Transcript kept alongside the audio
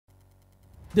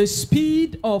the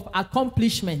speed of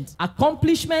accomplishment.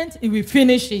 Accomplishment, he will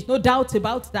finish it, no doubt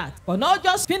about that. But not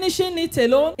just finishing it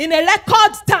alone, in a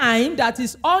record time that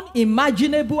is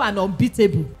unimaginable and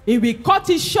unbeatable. He will cut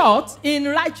it short in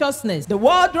righteousness. The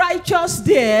word righteous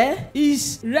there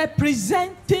is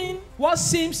representing what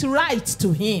seems right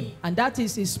to him, and that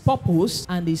is his purpose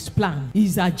and his plan,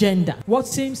 his agenda. What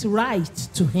seems right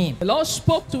to him. The Lord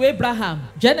spoke to Abraham.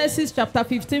 Genesis chapter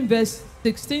 15 verse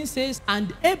 16 says,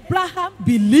 and Abraham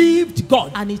believed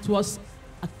God, and it was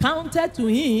accounted to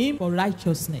him for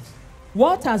righteousness.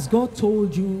 What has God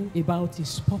told you about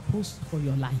his purpose for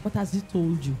your life? What has he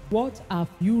told you? What have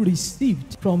you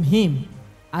received from him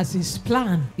as his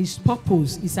plan, his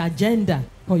purpose, his agenda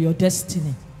for your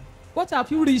destiny? What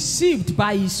have you received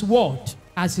by his word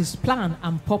as his plan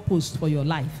and purpose for your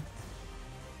life?